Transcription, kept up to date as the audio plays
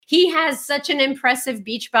he has such an impressive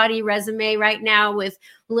Beachbody resume right now with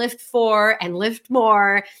Lift 4 and Lift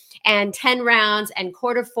More and 10 rounds and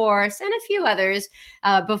quarter force and a few others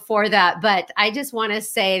before that. But I just want to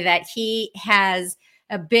say that he has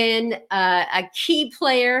been a key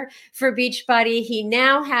player for Beachbody. He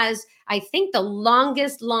now has, I think, the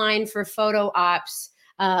longest line for photo ops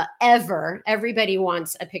ever. Everybody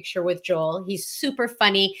wants a picture with Joel. He's super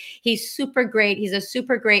funny. He's super great. He's a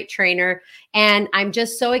super great trainer. And I'm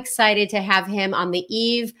just so excited to have him on the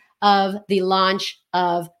eve of the launch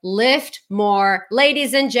of Lift More.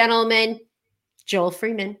 Ladies and gentlemen, Joel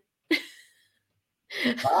Freeman.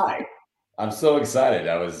 Hi, I'm so excited.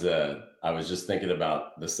 I was just thinking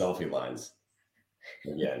about the selfie lines.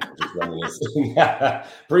 Again, just reminiscing.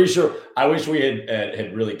 Pretty sure. I wish we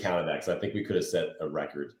had really counted that, because I think we could have set a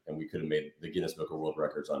record and we could have made the Guinness Book of World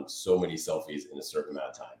Records on so many selfies in a certain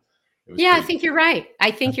amount of time. Yeah, I think you're right.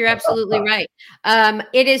 I think you're absolutely right.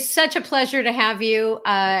 It is such a pleasure to have you.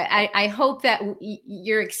 I hope that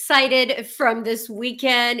you're excited from this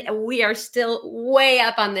weekend. We are still way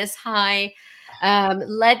up on this high.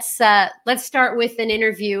 Let's start with an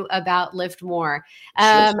interview about Lift More.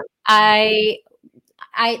 Sure. I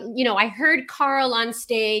heard Carl on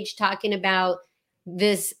stage talking about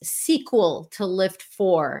this sequel to Lift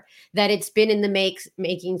 4, that it's been in the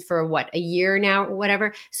making for a year now or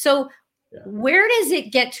whatever. So where does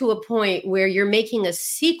it get to a point where you're making a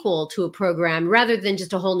sequel to a program rather than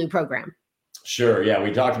just a whole new program? Sure. Yeah,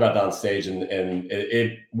 we talked about that on stage, and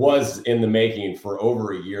it was in the making for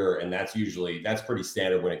over a year, and that's pretty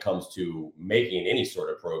standard when it comes to making any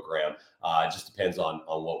sort of program. It just depends on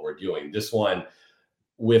what we're doing. This one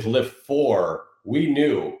with Lift 4, we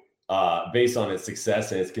knew based on its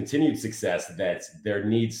success and its continued success that there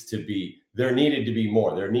needed to be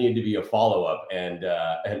more. There needed to be a follow-up, and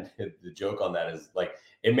the joke on that is, like,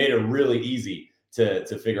 it made it really easy to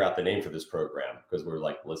figure out the name for this program, because we're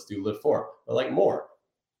like, let's do Lift 4, but like more.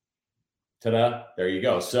 Ta-da, there you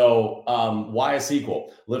go. So why a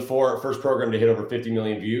sequel? Lift 4, first program to hit over 50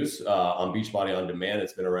 million views on Beachbody On Demand.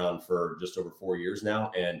 It's been around for just over 4 years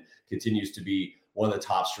now and continues to be one of the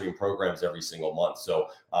top stream programs every single month. So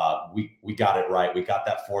we got it right. We got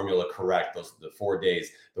that formula correct. The 4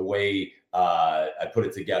 days, the way I put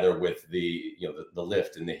it together with the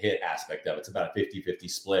lift and the hit aspect of it. It's about a 50-50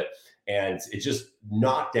 split. And it just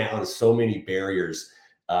knocked down so many barriers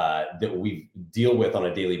that we deal with on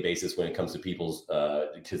a daily basis when it comes to people's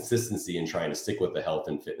consistency in trying to stick with the health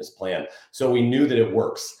and fitness plan. So we knew that it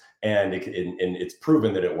works, and it's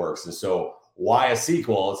proven that it works. And so why a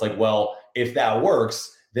sequel? It's like, well, if that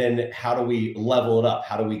works, then how do we level it up?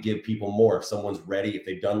 How do we give people more? If someone's ready, if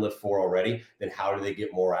they've done Lift 4 already, then how do they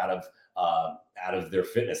get more out of their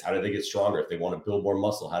fitness? How do they get stronger? If they want to build more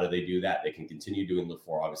muscle, how do they do that? They can continue doing Lift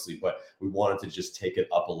 4, obviously, but we wanted to just take it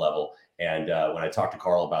up a level. And when I talked to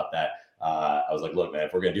Carl about that, I was like, look, man,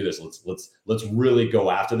 if we're going to do this, let's really go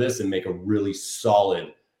after this and make a really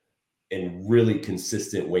solid and really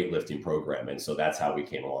consistent weightlifting program. And so that's how we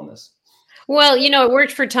came along this. Well, it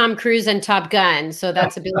worked for Tom Cruise and Top Gun, so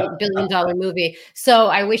that's a billion dollar movie. So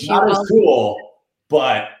I wish Not as cool,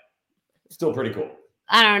 but still pretty cool.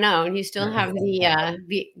 I don't know. You still have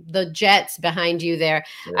the jets behind you there.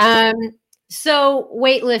 So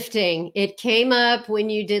weightlifting, it came up when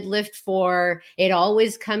you did Lift 4. It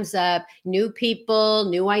always comes up. New people,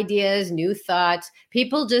 new ideas, new thoughts.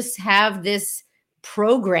 People just have this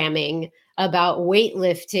programming about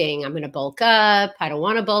weightlifting. I'm going to bulk up. I don't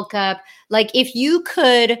want to bulk up. Like, if you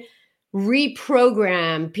could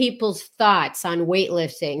reprogram people's thoughts on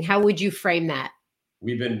weightlifting, how would you frame that?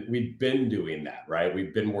 We've been doing that, right?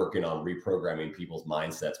 We've been working on reprogramming people's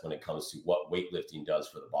mindsets when it comes to what weightlifting does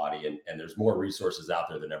for the body. And there's more resources out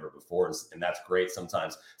there than ever before. And that's great.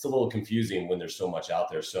 Sometimes it's a little confusing when there's so much out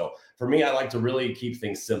there. So for me, I like to really keep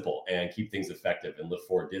things simple and keep things effective. And Lift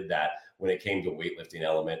 4 did that when it came to weightlifting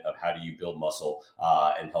element of how do you build muscle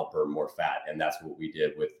and help burn more fat. And that's what we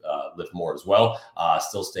did with Lift More as well.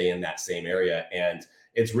 Still stay in that same area. And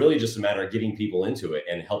it's really just a matter of getting people into it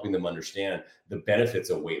and helping them understand the benefits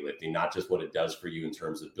of weightlifting, not just what it does for you in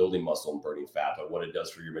terms of building muscle and burning fat, but what it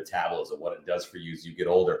does for your metabolism, what it does for you as you get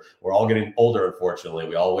older. We're all getting older, unfortunately.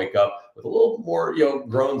 We all wake up with a little more,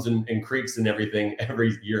 groans and creaks and everything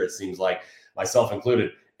every year, it seems like, myself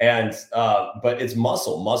included. And but it's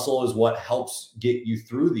muscle. Muscle is what helps get you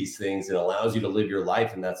through these things and allows you to live your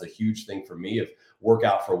life. And that's a huge thing for me. Of work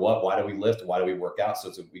out for what? Why do we lift? Why do we work out? So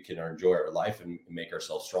that we can enjoy our life and make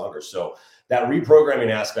ourselves stronger. So that reprogramming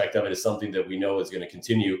aspect of it is something that we know is going to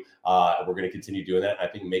continue. We're going to continue doing that. I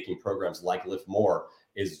think making programs like Lift More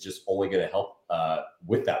is just only going to help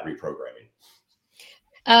with that reprogramming.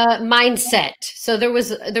 Mindset. So there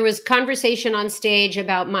was conversation on stage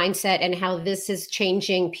about mindset and how this is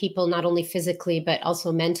changing people not only physically but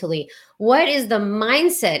also mentally. What is the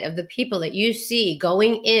mindset of the people that you see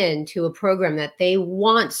going into a program that they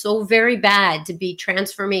want so very bad to be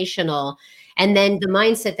transformational, and then the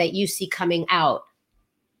mindset that you see coming out?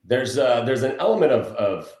 There's an element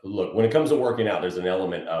of look, when it comes to working out, there's an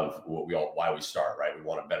element of why we start, right? We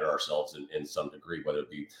want to better ourselves in some degree, whether it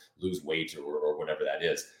be lose weight or whatever that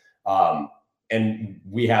is. And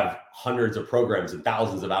we have hundreds of programs and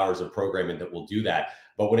thousands of hours of programming that will do that.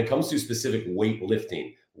 But when it comes to specific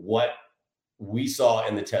weightlifting, what we saw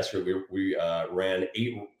in the test group, we ran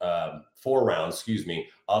 4 rounds,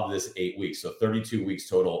 of this 8 weeks. So 32 weeks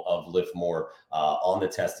total of Lift More on the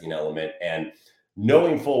testing element. And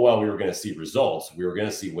knowing full well we were going to see results, we were going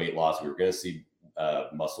to see weight loss, we were going to see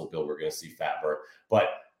muscle build, we were going to see fat burn, but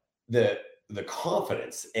the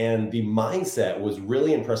confidence and the mindset was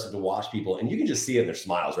really impressive to watch people. And you can just see it in their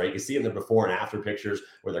smiles, right? You can see it in their before and after pictures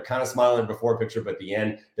where they're kind of smiling in the before picture, but at the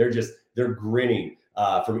end they're grinning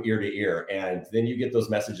from ear to ear. And then you get those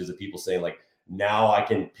messages of people saying like, now I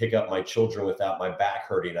can pick up my children without my back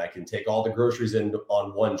hurting. I can take all the groceries in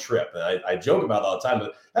on one trip. And I joke about it all the time,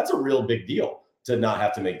 but that's a real big deal, to not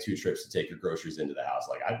have to make 2 trips to take your groceries into the house.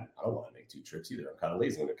 Like I don't want to make 2 trips either. I'm kind of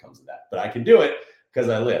lazy when it comes to that, but I can do it because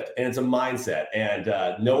I lift. And it's a mindset. And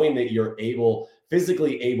knowing that you're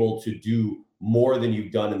physically able to do more than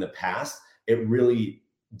you've done in the past, it really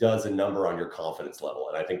does a number on your confidence level.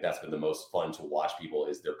 And I think that's been the most fun to watch people,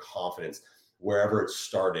 is their confidence wherever it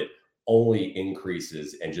started only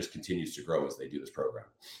increases and just continues to grow as they do this program.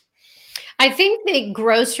 I think the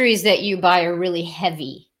groceries that you buy are really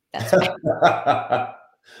heavy. That's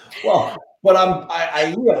well, but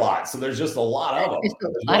I eat a lot, so there's just a lot of them.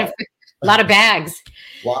 A lot of bags.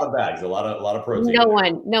 A lot of protein.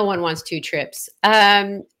 No one wants 2 trips.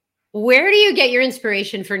 Where do you get your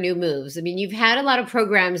inspiration for new moves? I mean, you've had a lot of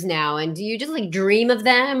programs now, and do you just like dream of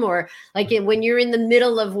them, or like when you're in the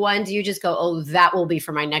middle of one, do you just go, oh, that will be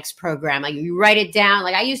for my next program? Like you write it down.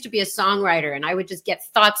 Like I used to be a songwriter, and I would just get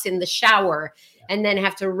thoughts in the shower and then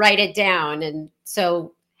have to write it down. And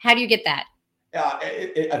so how do you get that? Yeah,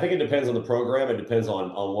 I think it depends on the program. It depends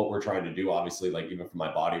on what we're trying to do. Obviously, like even for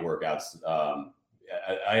my body workouts,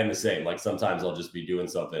 I am the same. Like sometimes I'll just be doing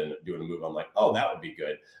something, doing a move. I'm like, oh, that would be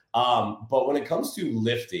good. But when it comes to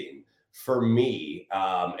lifting, for me,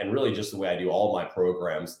 and really just the way I do all my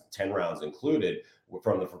programs, 10 rounds included,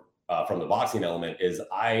 from the boxing element, is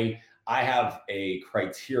I have a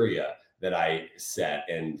criteria that I set,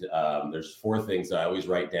 and there's 4 things that I always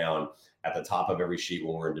write down at the top of every sheet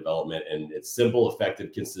when we're in development. And it's simple,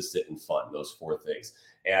 effective, consistent, and fun. Those 4 things.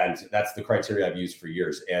 And that's the criteria I've used for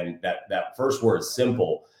years. And that first word,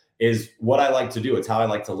 simple, is what I like to do. It's how I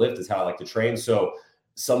like to lift. It's how I like to train. So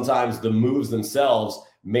sometimes the moves themselves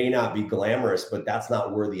may not be glamorous, but that's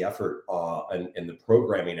not where the effort and the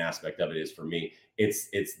programming aspect of it is for me.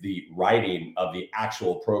 It's the writing of the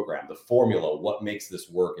actual program, the formula, what makes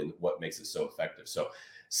this work and what makes it so effective. So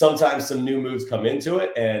sometimes some new moves come into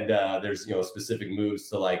it, and there's specific moves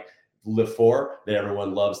to like Lift 4 that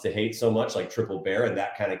everyone loves to hate so much, like triple bear, and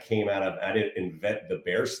that kind of came out of, I didn't invent the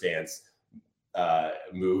bear stance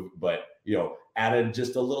move, but added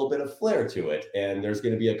just a little bit of flair to it. And there's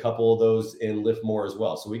going to be a couple of those in Lift More as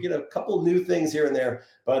well. So we get a couple new things here and there,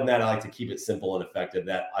 but other than that, I like to keep it simple and effective.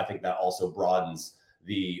 That I think that also broadens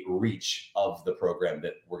the reach of the program,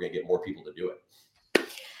 that we're going to get more people to do it.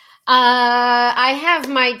 I have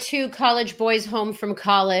my 2 college boys home from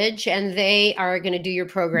college, and they are going to do your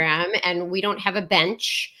program, and we don't have a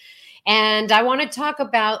bench. And I want to talk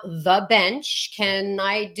about the bench. Can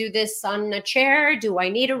I do this on a chair? Do I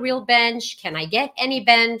need a real bench? Can I get any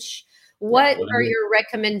bench? What are your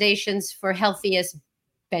recommendations for healthiest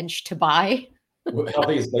bench to buy?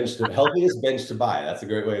 Healthiest bench to buy. That's a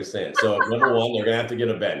great way of saying it. So number 1, they're going to have to get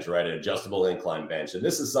a bench, right? An adjustable incline bench. And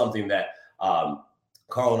this is something that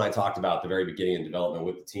Carl and I talked about at the very beginning in development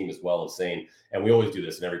with the team as well, of saying, and we always do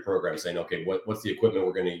this in every program, saying, okay, what's the equipment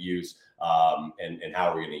we're going to use, and how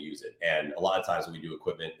are we going to use it? And a lot of times when we do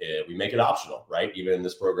equipment, we make it optional, right? Even in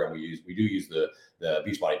this program, we do use the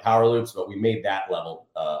Beachbody Power Loops, but we made that level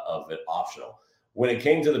of it optional. When it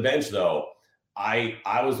came to the bench, though, I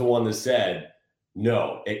was the one that said,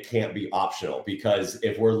 no, it can't be optional, because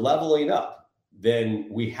if we're leveling up, then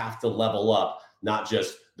we have to level up not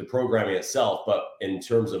just the programming itself, but in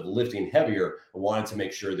terms of lifting heavier, I wanted to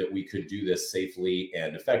make sure that we could do this safely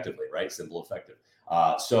and effectively, right? Simple, effective.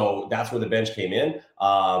 So that's where the bench came in.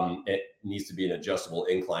 It needs to be an adjustable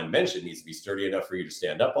incline bench. It needs to be sturdy enough for you to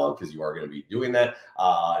stand up on, because you are going to be doing that,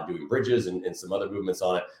 doing bridges and some other movements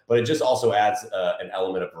on it. But it just also adds an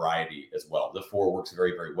element of variety as well. The 4 works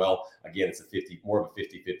very, very well. Again, it's more of a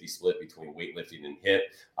 50-50 split between weightlifting and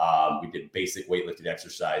HIIT. We did basic weightlifting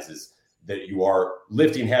exercises that you are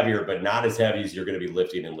lifting heavier, but not as heavy as you're going to be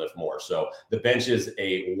lifting and lift more. So the bench is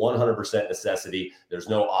a 100% necessity. There's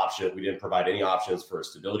no option. We didn't provide any options for a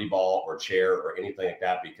stability ball or chair or anything like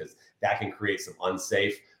that, because that can create some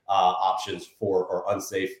unsafe options or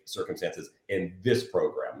unsafe circumstances in this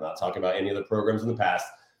program. I'm not talking about any of the programs in the past,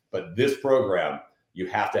 but this program, you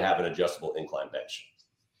have to have an adjustable incline bench.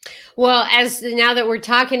 Well, as now that we're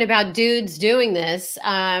talking about dudes doing this,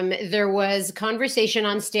 there was conversation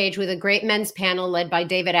on stage with a great men's panel led by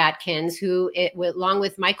David Atkins, along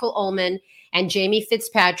with Michael Ullman and Jamie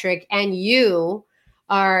Fitzpatrick, and you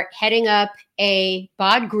are heading up a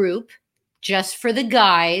bod group just for the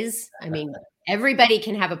guys. I mean, everybody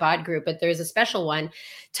can have a bod group, but there's a special one.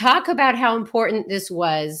 Talk about how important this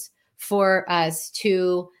was for us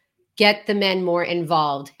to get the men more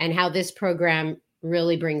involved, and how this program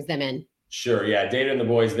really brings them in. Sure. Yeah. David and the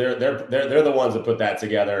boys, they're the ones that put that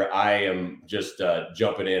together. I am just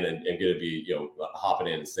jumping in and going to be, hopping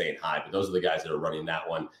in and saying hi, but those are the guys that are running that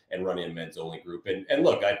one and running a men's only group. And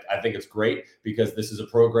look, I think it's great, because this is a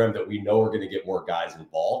program that we know we're going to get more guys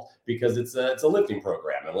involved, because it's a lifting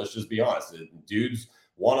program. And let's just be honest, dudes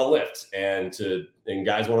want to lift and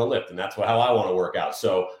guys want to lift, and that's how I want to work out.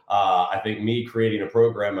 So I think me creating a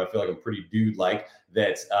program, I feel like I'm pretty dude-like,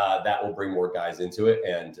 that will bring more guys into it.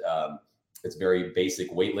 And it's very basic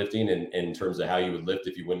weightlifting in terms of how you would lift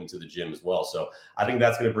if you went into the gym as well. So I think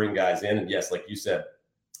that's going to bring guys in. And yes, like you said,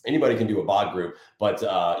 anybody can do a bod group, but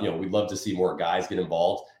we'd love to see more guys get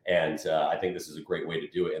involved. And I think this is a great way to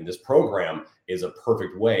do it. And this program is a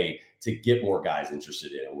perfect way to get more guys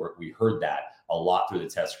interested in it. We heard that a lot through the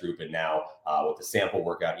test group. And now with the sample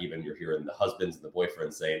workout, even you're hearing the husbands and the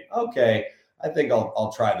boyfriends saying, okay, I think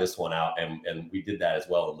I'll try this one out. And we did that as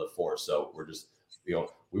well in Lift 4. So we're just,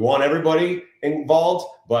 we want everybody involved,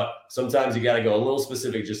 but sometimes you got to go a little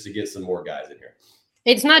specific just to get some more guys in here.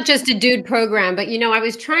 It's not just a dude program, but I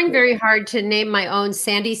was trying very hard to name my own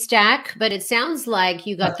Sandy Stack, but it sounds like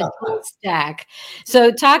you got the Joel Stack.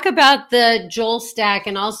 So talk about the Joel Stack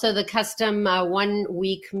and also the custom 1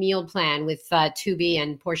 week meal plan with Tubi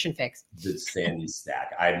and Portion Fix. The Sandy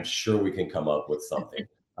Stack. I'm sure we can come up with something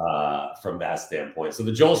from that standpoint. So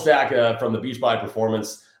the Joel Stack from the Beachbody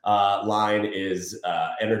Performance line is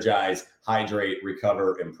energize, hydrate,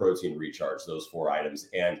 recover, and protein recharge, those 4 items.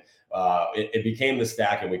 And it became the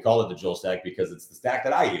stack, and we call it the Joel Stack because it's the stack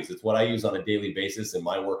that I use. It's what I use on a daily basis in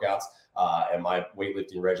my workouts and my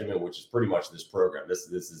weightlifting regimen, which is pretty much this program. This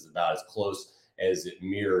is about as close as it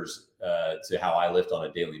mirrors to how I lift on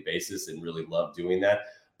a daily basis, and really love doing that.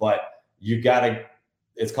 But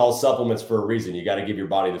it's called supplements for a reason. You got to give your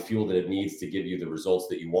body the fuel that it needs to give you the results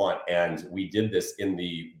that you want. And we did this in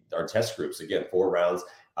our test groups. Again, 4 rounds,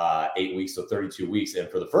 8 weeks, so 32 weeks. And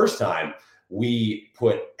for the first time, we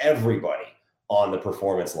put everybody on the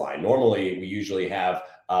performance line. Normally, we usually have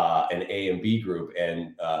an A and B group,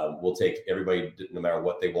 and we'll take everybody no matter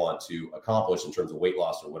what they want to accomplish in terms of weight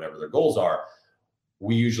loss or whatever their goals are.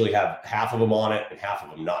 We usually have half of them on it and half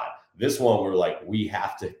of them not. This one, we're like, we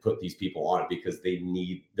have to put these people on it because they're going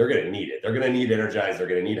to need it. They're going to need energize. They're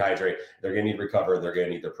going to need hydrate. They're going to need recover. They're going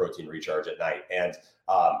to need their protein recharge at night. And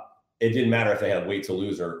it didn't matter if they had weight to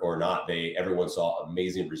lose or not. Everyone saw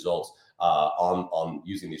amazing results on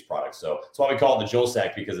using these products. So that's why we call it the Joel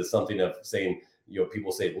Stack, because it's something of saying,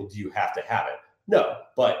 people say, well, do you have to have it? No,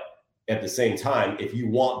 but at the same time, if you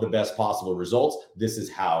want the best possible results, this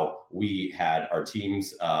is how we had our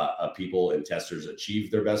teams of people and testers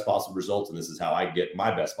achieve their best possible results. And this is how I get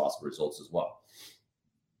my best possible results as well.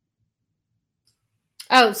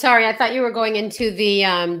 Oh, sorry. I thought you were going into the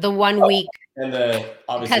 1 week and the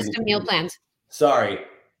custom meal plans. Sorry,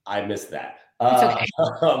 I missed that. Okay.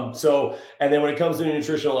 And then when it comes to the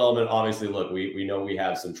nutritional element, obviously, look, we know we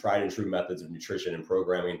have some tried and true methods of nutrition and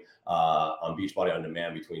programming on Beachbody On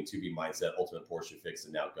Demand between Tubi Mindset, Ultimate Portion Fix,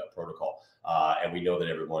 and now Gut Protocol. And we know that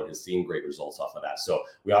everyone has seen great results off of that. So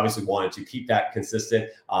we obviously wanted to keep that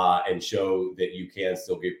consistent and show that you can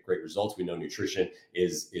still get great results. We know nutrition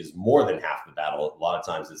is more than half the battle. A lot of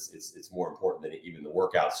times it's more important than even the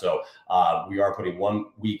workout. So we are putting 1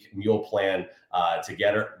 week meal plan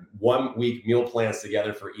together, 1 week meal plans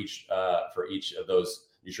together for each of those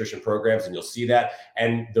nutrition programs. And you'll see that.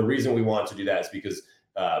 And the reason we want to do that is because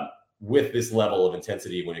with this level of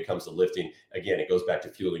intensity when it comes to lifting, again, it goes back to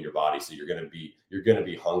fueling your body. So you're going to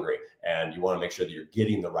be hungry, and you want to make sure that you're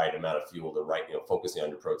getting the right amount of fuel, the right, focusing on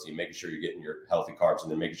your protein, making sure you're getting your healthy carbs,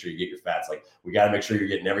 and then making sure you get your fats. Like, we got to make sure you're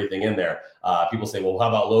getting everything in there. People say, well, how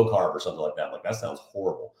about low carb or something like that? Like, that sounds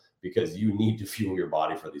horrible, because you need to fuel your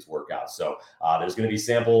body for these workouts. So there's going to be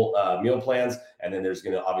sample meal plans, and then there's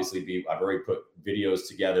going to obviously be, I've already put videos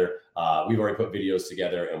together. We've already put videos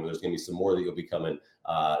together, and there's going to be some more that you'll be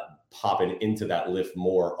popping into that Lift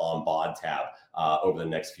More on BOD tab over the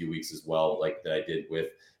next few weeks as well, like that I did with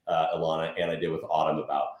Ilana and I did with Autumn,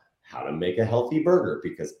 about how to make a healthy burger,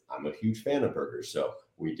 because I'm a huge fan of burgers. So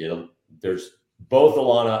there's both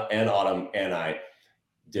Ilana and Autumn and I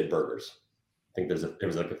did burgers. I think there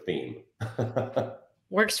was like a theme.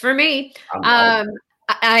 Works for me.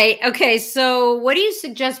 Okay. So what do you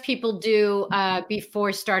suggest people do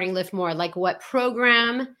before starting Lift More? Like, what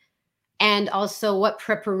program, and also what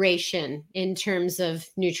preparation in terms of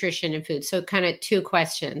nutrition and food? So kind of two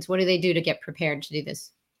questions. What do they do to get prepared to do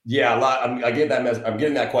this? Yeah, a lot. I'm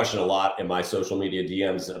getting that question a lot in my social media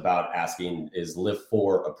DMs about asking, is Lift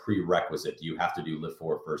 4 a prerequisite? Do you have to do Lift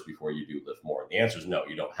 4 first before you do Lift More? The answer is no,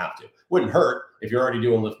 you don't have to. Wouldn't hurt if you're already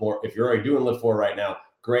doing Lift More. If you're already doing Lift 4 right now,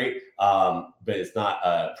 great. But it's not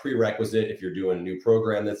a prerequisite if you're doing a new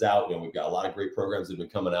program that's out. We've got a lot of great programs that have been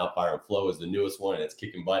coming out. Fire and Flow is the newest one, and it's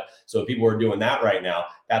kicking butt. So if people are doing that right now,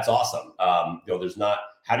 that's awesome. There's not,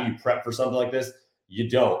 how do you prep for something like this? You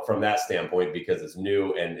don't, from that standpoint, because it's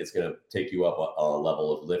new and it's going to take you up on a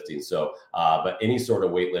level of lifting. So, but any sort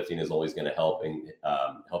of weightlifting is always going to help and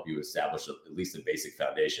help you establish at least a basic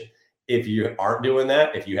foundation. If you aren't doing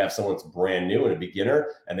that, if you have someone that's brand new and a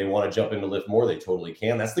beginner and they want to jump into Lift More, they totally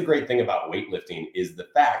can. That's the great thing about weightlifting, is the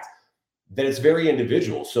fact that it's very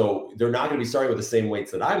individual. So they're not going to be starting with the same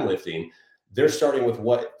weights that I'm lifting. They're starting with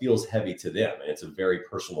what feels heavy to them. And it's a very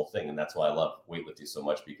personal thing. And that's why I love weightlifting so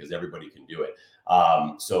much, because everybody can do it.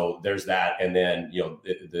 So there's that. And then,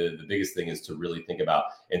 the biggest thing is to really think about,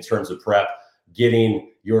 in terms of prep,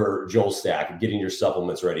 getting your Joel stack, getting your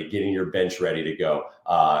supplements ready, getting your bench ready to go,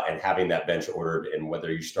 and having that bench ordered. And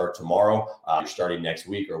whether you start tomorrow, you're starting next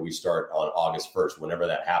week, or we start on August 1st, whenever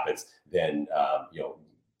that happens, then,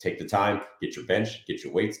 take the time, get your bench, get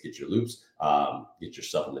your weights, get your loops, get your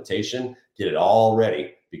supplementation, get it all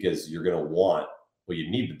ready, because you're going to want, well, you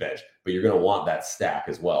need the bench, but you're going to want that stack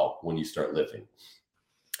as well when you start lifting.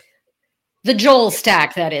 The Joel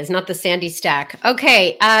stack, that is, not the Sandy stack.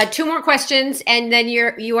 Okay, two more questions, and then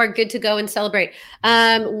you are good to go and celebrate.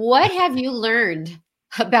 What have you learned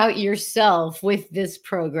about yourself with this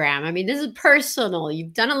program? I mean, this is personal.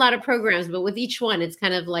 You've done a lot of programs, but with each one, it's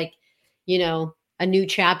kind of like, a new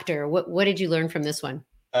chapter. What did you learn from this one?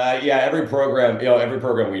 Every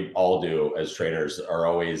program we all do as trainers are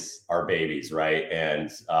always our babies, right?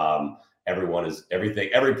 And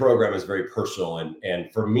every program is very personal.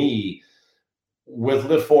 And for me, with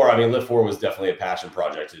Lift 4, Lift 4 was definitely a passion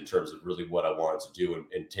project in terms of really what I wanted to do,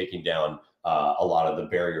 and taking down a lot of the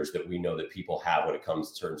barriers that we know that people have when it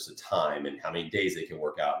comes to terms of time and how many days they can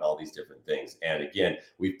work out and all these different things. And again,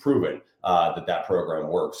 we've proven that program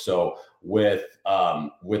works. So with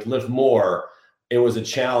Lift More, it was a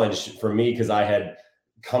challenge for me, because I had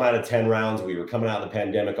come out of 10 rounds. We were coming out of the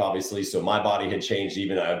pandemic, obviously. So my body had changed.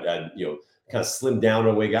 Even I kind of slimmed down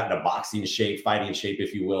in a way, got into boxing shape, fighting shape,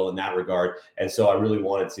 if you will, in that regard. And so I really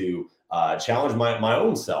wanted to challenge my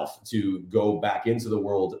own self to go back into the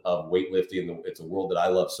world of weightlifting. It's a world that I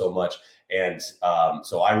love so much. And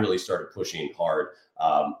so I really started pushing hard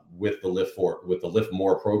with the Lift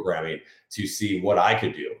More programming to see what I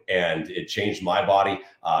could do. And it changed my body,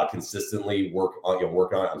 consistently work on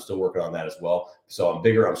it. I'm still working on that as well. So I'm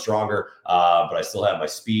bigger, I'm stronger, but I still have my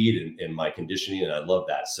speed and my conditioning, and I love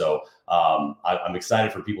that. So I'm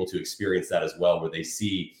excited for people to experience that as well, where they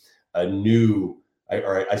see a new,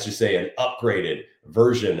 or I should say, an upgraded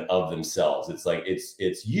version of themselves. It's like,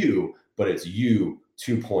 it's you, but it's you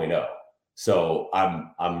 2.0. So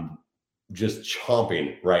I'm just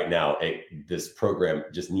chomping right now. This program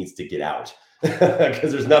just needs to get out,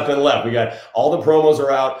 because there's nothing left. We got all the promos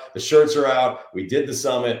are out, the shirts are out. We did the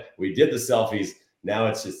summit, we did the selfies. Now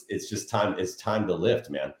it's just time. It's time to lift,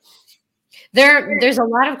 man. There's a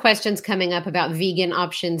lot of questions coming up about vegan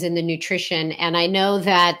options in the nutrition. And I know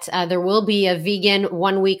that there will be a vegan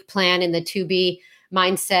 1 week plan in the 2B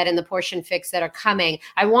mindset and the portion fix that are coming.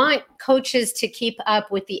 I want coaches to keep up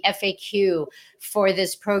with the FAQ for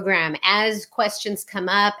this program. As questions come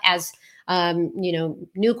up, as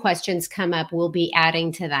new questions come up, we'll be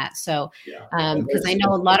adding to that. So, because I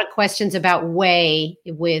know a lot of questions about whey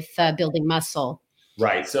with building muscle.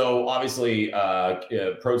 Right. So obviously,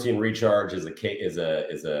 protein recharge is a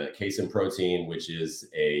casein protein, which is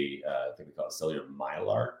I think we call it cellular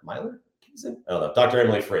mylar casein. I don't know. Dr.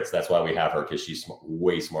 Emily Fritz. That's why we have her, because she's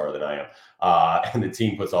way smarter than I am, and the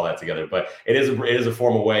team puts all that together. But it is a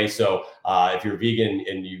form of whey. So if you're vegan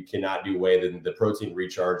and you cannot do whey, then the protein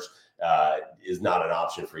recharge is not an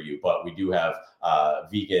option for you. But we do have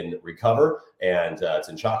vegan recover, and it's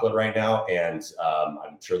in chocolate right now, and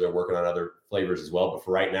I'm sure they're working on other flavors as well, but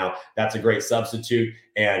for right now, that's a great substitute.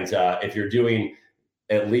 And if you're doing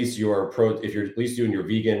at least if you're at least doing your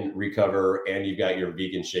vegan recover and you've got your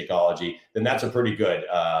vegan Shakeology, then that's a pretty good,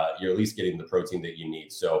 you're at least getting the protein that you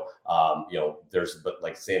need. So but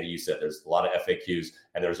like Sandy, you said, there's a lot of FAQs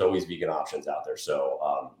and there's always vegan options out there.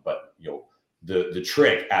 So but the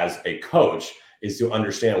trick as a coach is to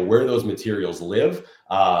understand where those materials live,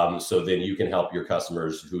 so then you can help your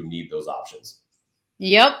customers who need those options.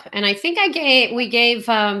 Yep. And I think we gave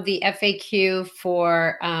the FAQ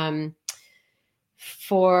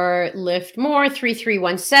for Lift More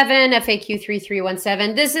 3317, FAQ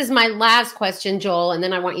 3317. This is my last question, Joel, and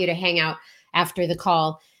then I want you to hang out after the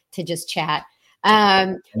call to just chat.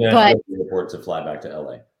 But the airport to fly back to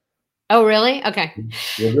LA. Oh, really? Okay.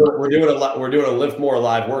 We're doing a Lift More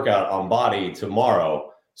live workout on Body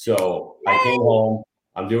tomorrow. So I came home,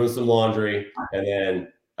 I'm doing some laundry, and then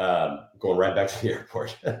going right back to the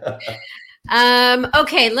airport.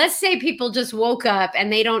 Okay, let's say people just woke up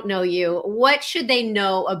and they don't know you. What should they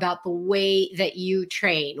know about the way that you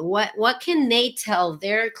train? What can they tell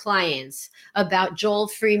their clients about Joel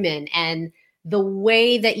Freeman and the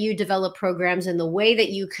way that you develop programs and the way that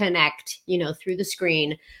you connect, through the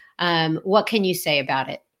screen? What can you say about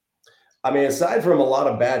it? I mean, aside from a lot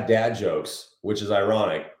of bad dad jokes, which is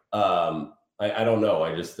ironic, I don't know.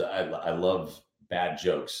 I love bad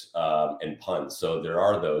jokes and puns. So there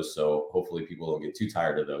are those. So hopefully people don't get too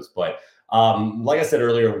tired of those. But like I said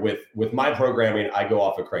earlier, with my programming, I go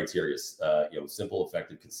off of criteria, simple,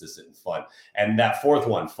 effective, consistent, and fun. And that fourth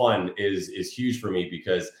one, fun, is huge for me,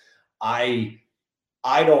 because I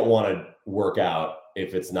don't want to work out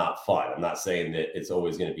if it's not fun. I'm not saying that it's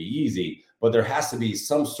always going to be easy, but there has to be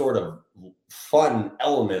some sort of fun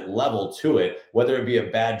element level to it, whether it be a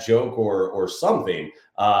bad joke or something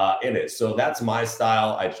in it. So that's my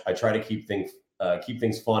style. I try to keep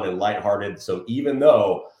things fun and lighthearted. So even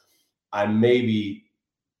though I may be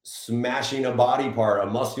smashing a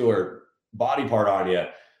muscular body part on you,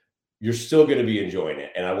 you're still going to be enjoying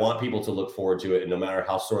it. And I want people to look forward to it. And no matter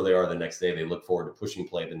how sore they are the next day, they look forward to pushing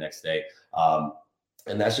play the next day.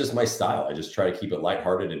 And that's just my style. I just try to keep it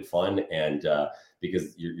lighthearted and fun, and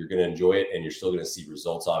because you're going to enjoy it, and you're still going to see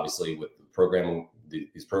results, obviously, with the programming.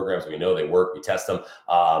 These programs, we know they work, we test them.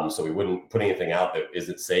 So we wouldn't put anything out that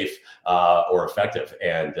isn't safe or effective.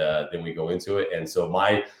 And then we go into it. And so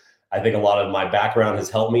I think a lot of my background has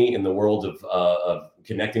helped me in the world of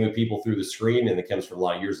connecting with people through the screen. And it comes from a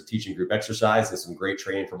lot of years of teaching group exercise and some great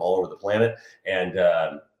training from all over the planet. And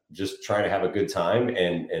just trying to have a good time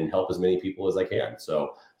and help as many people as I can.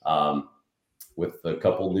 So with a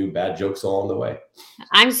couple new bad jokes along the way.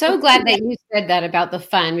 I'm so glad that you said that about the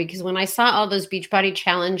fun, because when I saw all those Beachbody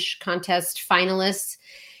Challenge contest finalists,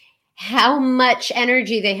 how much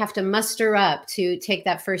energy they have to muster up to take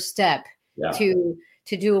that first step to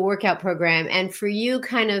do a workout program. And for you,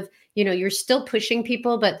 kind of, you're still pushing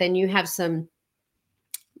people, but then you have some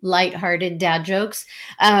lighthearted dad jokes.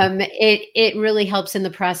 It really helps in the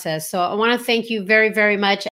process. So I want to thank you very, very much.